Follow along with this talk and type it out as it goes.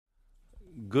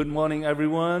Good morning,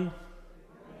 everyone.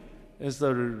 It's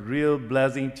a real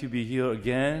blessing to be here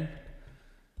again.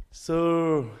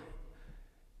 So,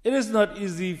 it is not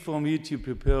easy for me to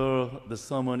prepare the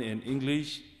sermon in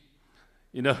English,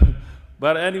 you know,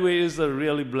 but anyway, it's a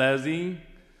really blessing.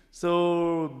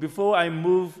 So, before I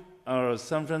moved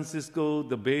San Francisco,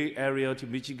 the Bay Area to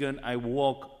Michigan, I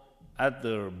worked at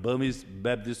the Burmese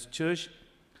Baptist Church.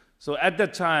 So, at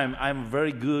that time, I'm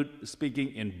very good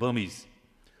speaking in Burmese.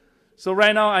 So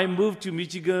right now I moved to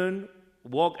Michigan,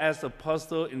 work as a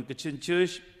pastor in Kachin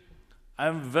Church.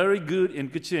 I'm very good in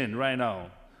Kachin right now.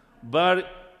 But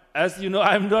as you know,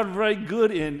 I'm not very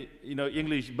good in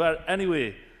English. But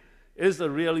anyway, it's a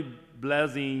really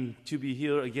blessing to be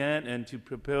here again and to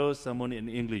prepare someone in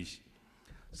English.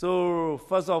 So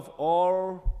first of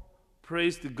all,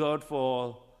 praise to God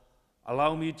for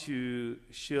allowing me to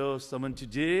share sermon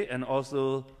today, and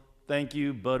also thank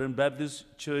you, Burton Baptist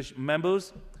Church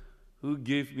members, who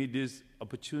gave me this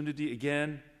opportunity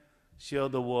again, share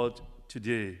the word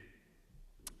today.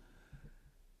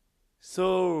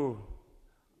 So,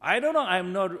 I don't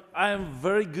know, I'm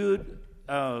very good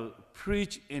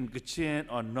preach in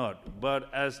Kachin or not, but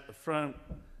as Frank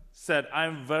said,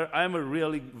 I'm a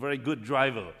really very good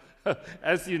driver.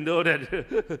 As you know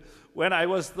that when I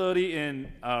was studying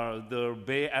in the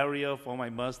Bay Area for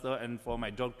my master and for my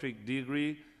doctorate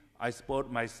degree, I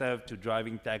support myself to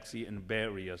driving taxi in Bay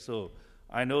Area. So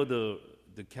I know the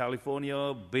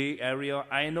California Bay Area.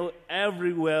 I know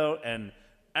everywhere and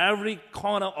every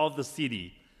corner of the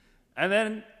city. And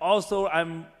then also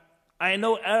I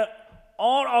know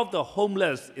all of the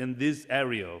homeless in this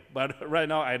area. But right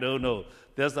now I don't know.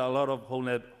 There's a lot of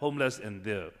homeless in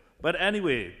there. But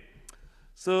anyway,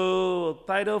 so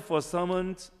title for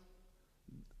sermon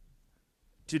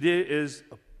today is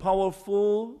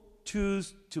Powerful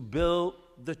Tools to Build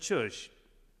the Church.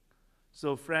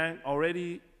 So Frank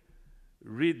already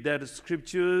read that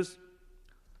scriptures.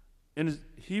 In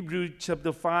Hebrews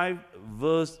chapter 5,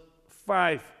 verse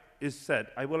 5 is said,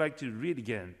 I would like to read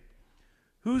again.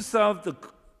 Who serve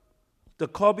the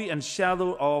copy and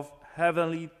shadow of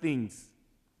heavenly things,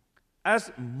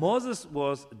 as Moses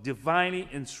was divinely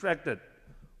instructed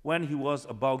when he was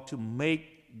about to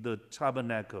make the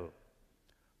tabernacle.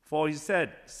 For he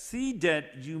said, see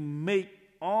that you make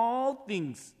all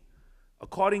things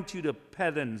according to the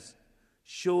patterns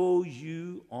show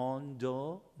you on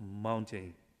the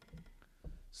mountain.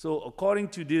 So according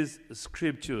to these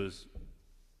scriptures,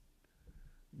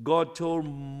 God told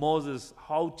Moses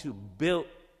how to build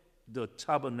the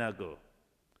tabernacle.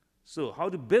 So how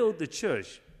to build the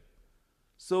church.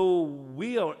 So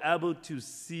we are able to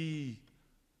see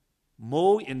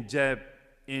more in depth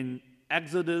in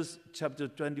Exodus chapter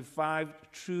 25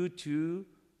 through to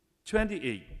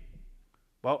 28.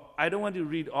 But I don't want to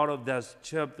read all of that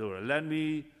chapter. Let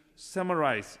me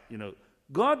summarize.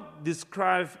 God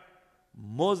described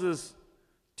Moses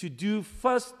to do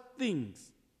first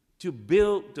things to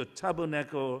build the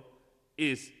tabernacle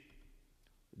is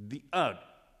the earth.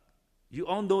 You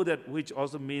all know that, which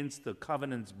also means the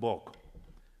covenant book.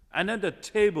 And then the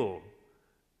table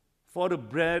for the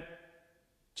bread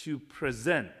to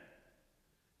present.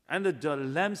 And the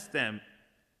lampstand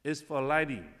is for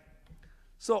lighting.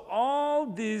 So all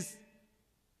these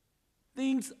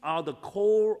things are the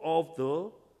core of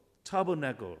the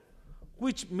tabernacle,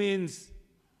 which means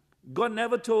God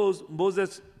never told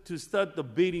Moses to start the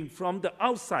building from the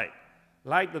outside,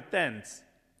 like the tents,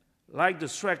 like the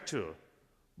structure,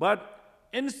 but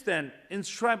instead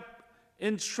instruct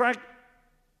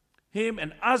him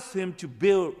and ask him to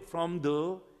build from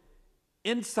the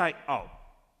inside out,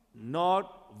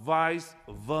 not vice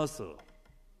versa.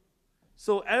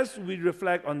 So as we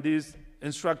reflect on this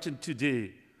instruction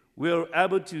today, we are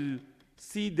able to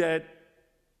see that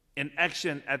in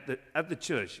action at the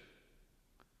church.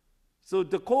 So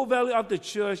the core value of the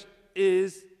church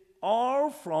is all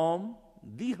from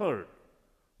the heart,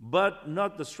 but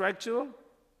not the structure,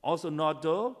 also not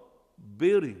the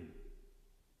building.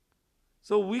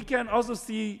 So we can also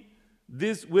see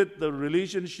this with the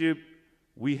relationship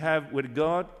we have with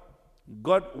God.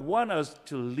 God wants us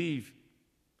to live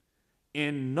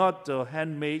in not a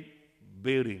handmade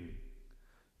building.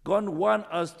 God wants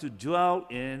us to dwell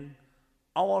in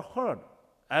our heart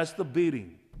as the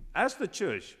building, as the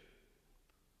church.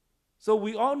 So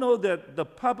we all know that the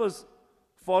purpose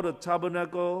for the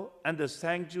tabernacle and the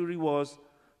sanctuary was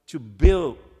to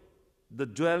build the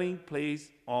dwelling place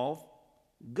of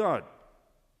God.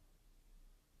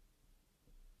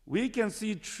 We can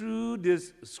see through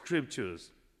these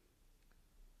scriptures,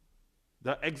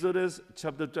 the Exodus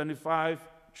chapter 25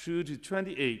 through to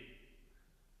 28,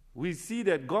 we see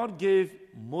that God gave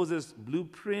Moses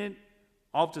blueprint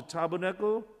of the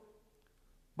tabernacle.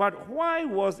 But why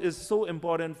was it so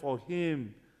important for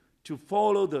him to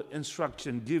follow the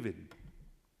instruction given?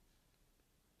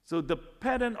 So the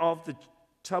pattern of the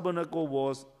tabernacle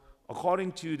was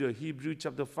according to the Hebrew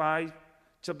chapter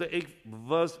 8,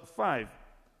 verse 5.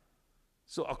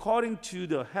 So according to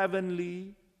the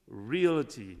heavenly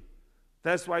reality.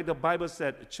 That's why the Bible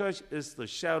said church is the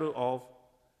shadow of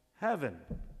heaven.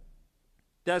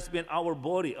 That's been our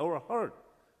body, our heart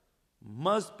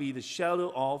must be the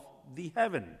shadow of the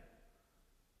heaven.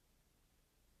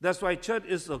 That's why church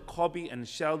is a copy and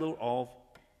shadow of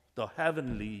the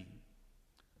heavenly.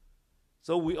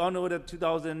 So we all know that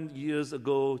 2,000 years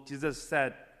ago, Jesus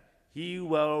said he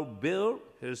will build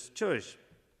his church.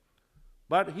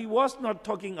 But he was not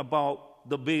talking about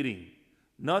the building,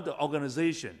 not the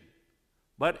organization,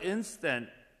 but instead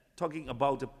talking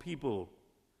about the people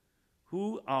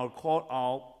who are called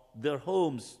out their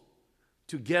homes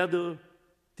together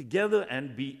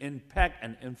and be impact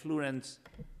and influence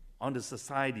on the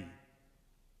society.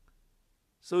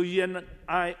 So you and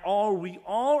I, we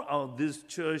all are this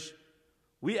church.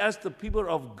 We as the people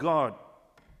of God,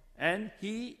 and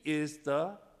he is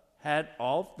the head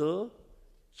of the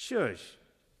church.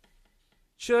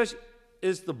 Church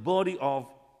is the body of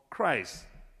Christ.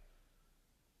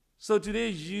 So today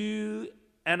you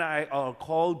and I are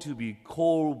called to be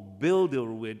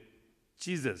co-builder with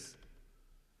Jesus.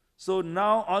 So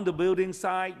now on the building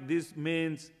side, this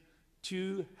means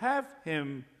to have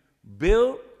him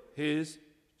build his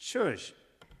church.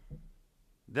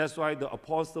 That's why the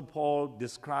Apostle Paul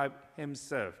described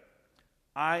himself.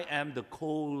 I am the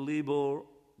co-laborer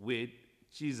with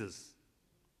Jesus,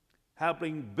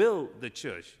 helping build the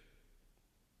church.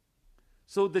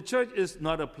 So the church is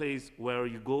not a place where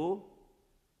you go,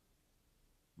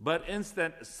 but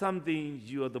instead something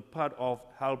you are the part of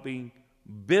helping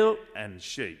build and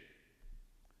shape.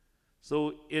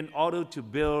 So in order to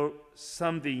build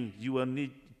something, you will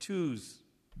need tools.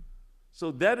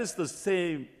 So that is the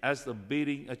same as the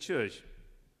building a church.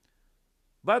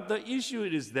 But the issue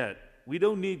is that we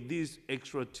don't need these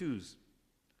extra tools.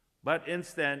 But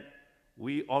instead,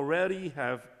 we already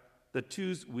have the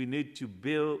tools we need to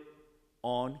build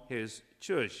on his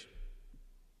church.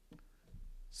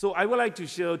 So I would like to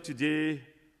share today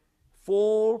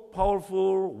 4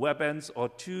 powerful weapons or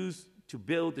tools to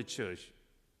build the church.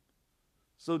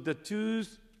 So the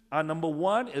tools are: number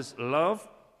 1 is love,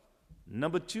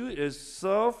 number 2 is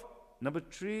serve, number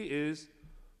 3 is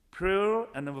prayer,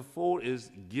 and number 4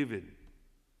 is giving.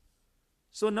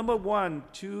 So number 1,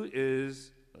 2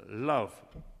 is love.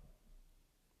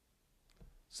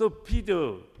 So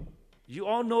Peter, you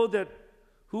all know that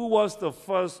who was the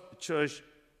first church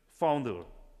founder.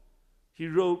 He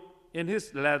wrote in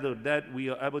his letter that we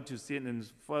are able to see in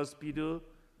 1 Peter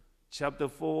chapter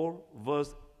 4,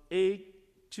 verse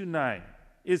 8 to 9.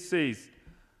 It says,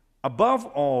 above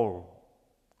all,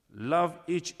 love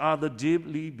each other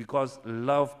deeply, because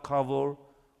love covers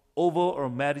over a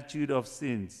multitude of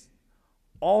sins.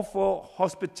 Offer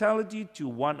hospitality to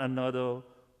one another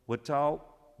without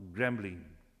grumbling.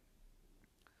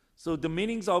 So the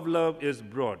meanings of love is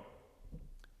broad,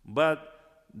 but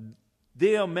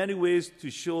there are many ways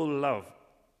to show love.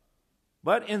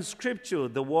 But in Scripture,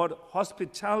 the word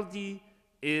hospitality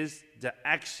is the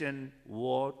action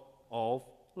word of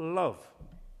love.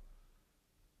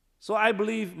 So I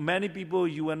believe many people,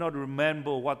 you will not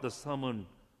remember what the sermon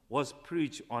was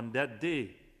preached on that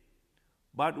day.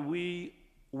 But we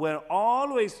will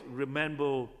always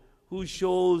remember who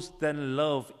shows them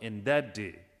love in that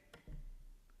day.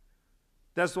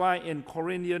 That's why in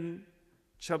Corinthians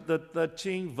chapter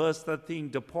 13, verse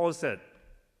 13, the Paul said,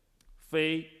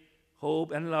 faith,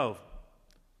 hope, and love.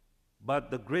 But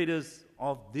the greatest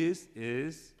of this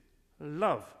is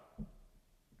love.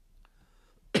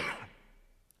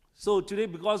 So today,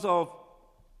 because of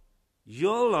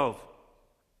your love,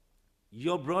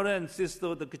 your brother and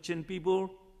sister, the Christian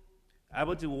people,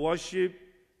 able to worship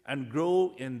and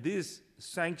grow in this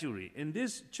sanctuary, in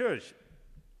this church.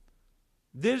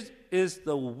 This is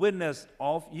the witness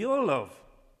of your love.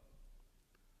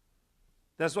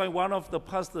 That's why one of the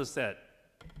pastors said,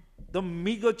 the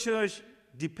mega church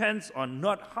depends on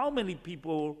not how many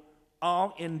people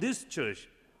are in this church,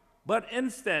 but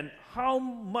instead how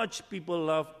much people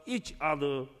love each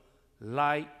other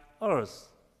like us.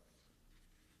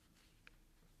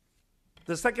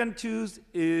 The second tool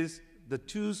is the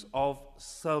tools of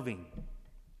serving.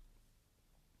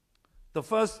 The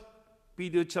 1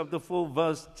 Peter chapter 4,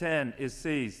 verse 10, it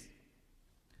says,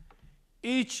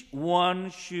 each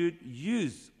one should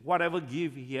use whatever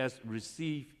gift he has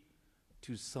received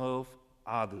to serve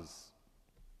others.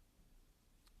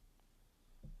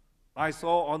 I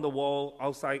saw on the wall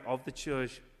outside of the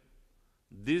church,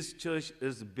 this church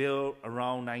is built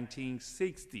around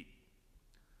 1960.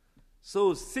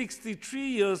 So 63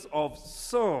 years of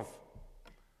serve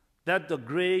that the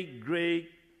great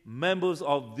members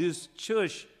of this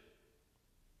church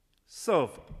serve.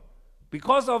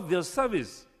 Because of their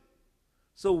service,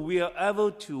 so we are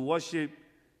able to worship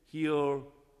here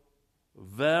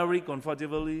very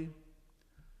comfortably.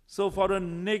 So for the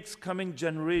next coming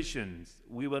generations,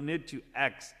 we will need to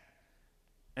act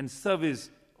and service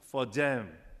for them,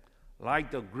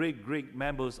 like the great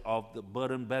members of the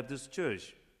Burton Baptist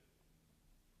Church.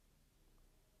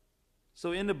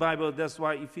 So in the Bible, that's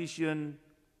why Ephesians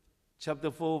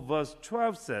chapter 4, verse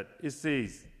 12 said, it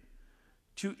says,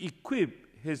 to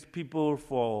equip his people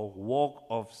for work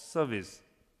of service,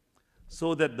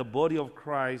 so that the body of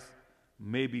Christ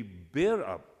may be built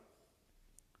up.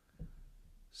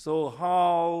 So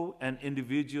how an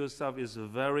individual serves is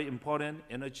very important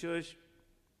in a church.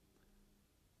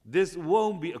 This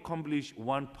won't be accomplished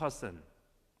one person,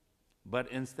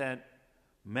 but instead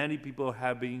many people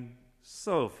have been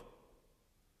served.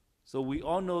 So we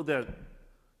all know that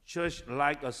church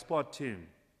like a sport team.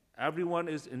 Everyone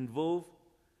is involved,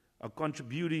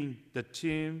 contributing the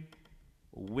team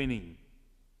winning.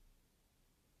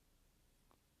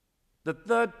 The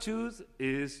third truth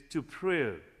is to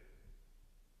pray.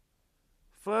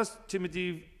 1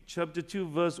 Timothy chapter 2,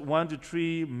 verse 1 to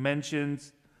 3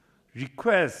 mentions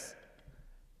requests,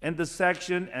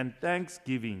 intercession, and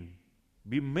thanksgiving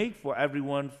be made for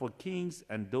everyone, for kings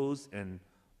and those in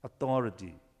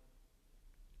authority.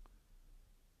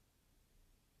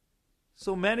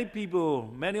 So many people,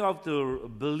 many of the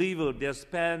believers, they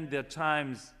spend their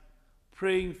times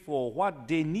praying for what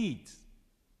they need.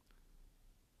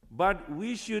 But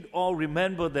we should all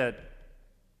remember that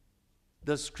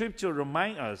the scripture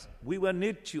reminds us we will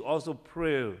need to also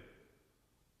pray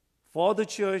for the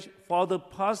church, for the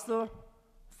pastor,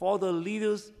 for the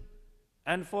leaders,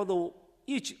 and for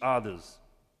each others.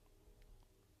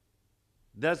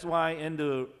 That's why in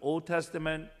the Old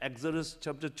Testament, Exodus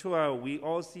chapter 12, we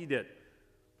all see that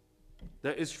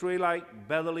the Israelites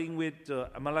battling with the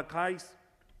Amalekites,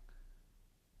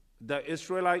 the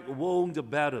Israelites won the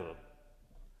battle.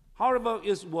 However,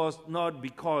 it was not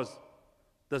because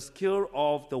the skill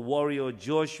of the warrior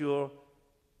Joshua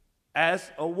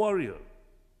as a warrior,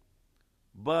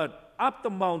 but up the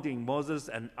mountain, Moses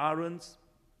and Aaron,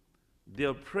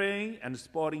 their praying and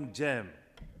sporting them,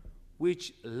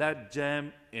 which led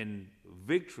them in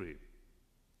victory.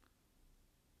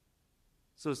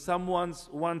 So someone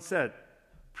once said,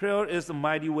 prayer is a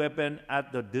mighty weapon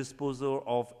at the disposal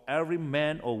of every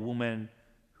man or woman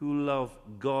who loves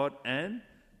God and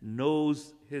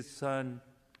knows his Son,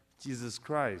 Jesus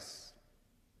Christ.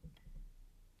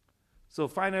 So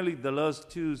finally, the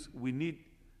last tools we need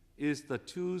is the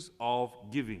tools of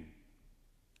giving.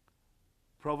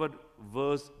 Proverbs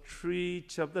verse 3,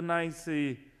 chapter 9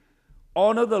 says,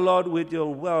 honor the Lord with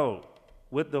your wealth,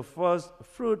 with the first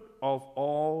fruit of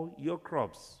all your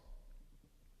crops.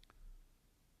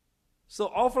 So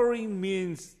offering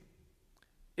means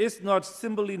it's not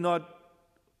simply not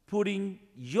putting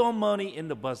your money in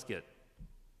the basket,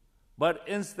 but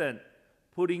instead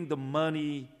putting the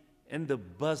money in the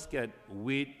basket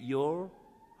with your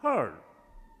heart.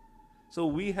 So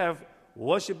we have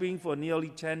worshiping for nearly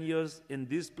 10 years in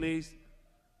this place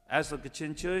as a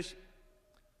Christian church.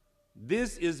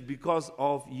 This is because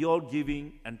of your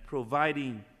giving and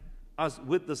providing us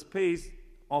with the space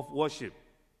of worship.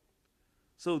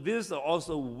 So this is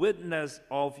also witness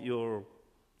of your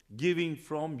giving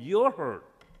from your heart.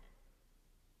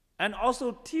 And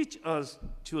also teach us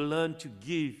to learn to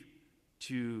give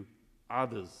to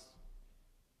others.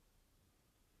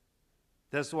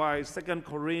 That's why 2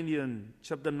 Corinthians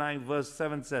chapter 9 verse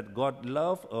 7 said, God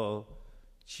loves a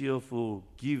cheerful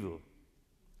giver.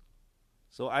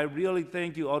 So I really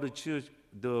thank you all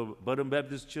the Burton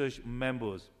Baptist Church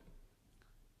members.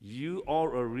 You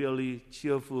are a really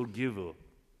cheerful giver.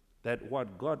 That's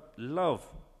what God loves.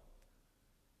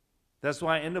 That's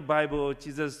why in the Bible,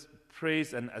 Jesus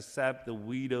prays and accepts the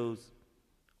widow's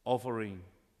offering,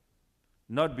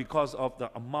 not because of the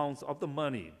amounts of the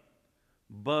money,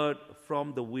 but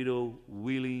from the widow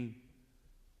willing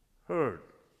heart.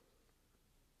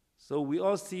 So we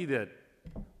all see that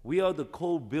we are the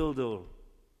co-builder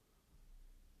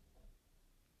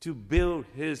to build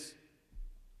his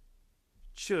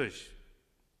church.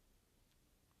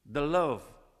 The love,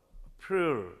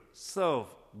 prayer,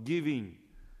 self-giving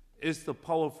is the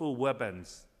powerful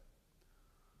weapons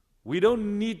We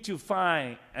don't need to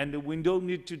find and we don't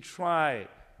need to try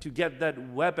to get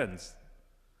that weapons.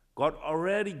 God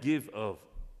already gave us.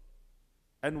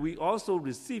 And we also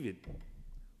receive it.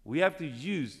 We have to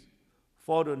use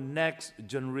for the next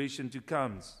generation to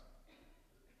come.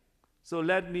 So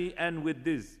let me end with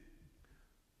this.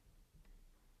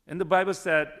 And the Bible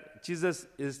said Jesus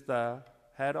is the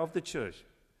head of the church.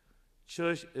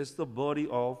 Church is the body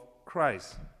of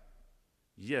Christ.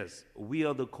 Yes, we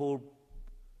are the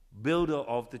co-builder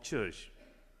of the church.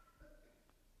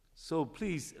 So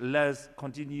please, let's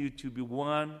continue to be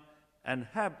one and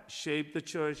help shape the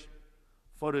church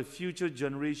for the future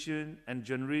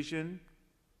generation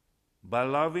by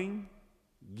loving,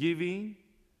 giving,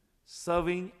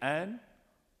 serving, and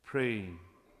praying.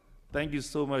 Thank you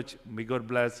so much. May God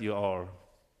bless you all.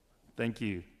 Thank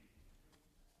you.